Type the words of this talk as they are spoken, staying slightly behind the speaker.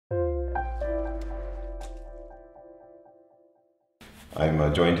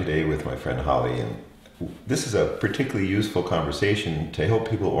I'm joined today with my friend Holly, and this is a particularly useful conversation to help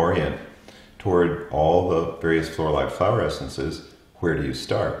people orient toward all the various FlorAlive flower essences. Where do you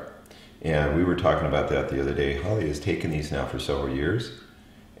start? And we were talking about that the other day. Holly has taken these now for several years,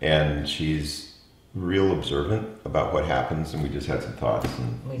 and she's real observant about what happens, and we just had some thoughts,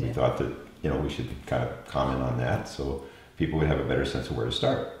 and we thought that we should kind of comment on that so people would have a better sense of where to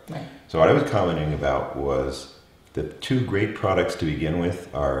start. Right. So what I was commenting about was the two great products to begin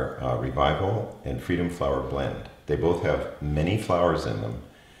with are Revival and Freedom Flower Blend. They both have many flowers in them,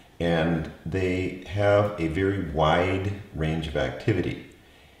 and they have a very wide range of activity.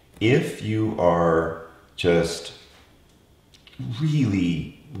 If you are just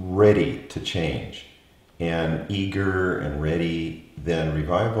really ready to change and eager and ready, then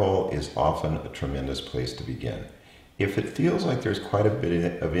Revival is often a tremendous place to begin. If it feels like there's quite a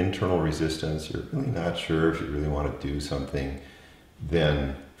bit of internal resistance, you're really not sure if you really want to do something,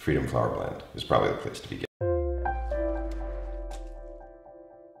 then Freedom Flower Blend is probably the place to begin.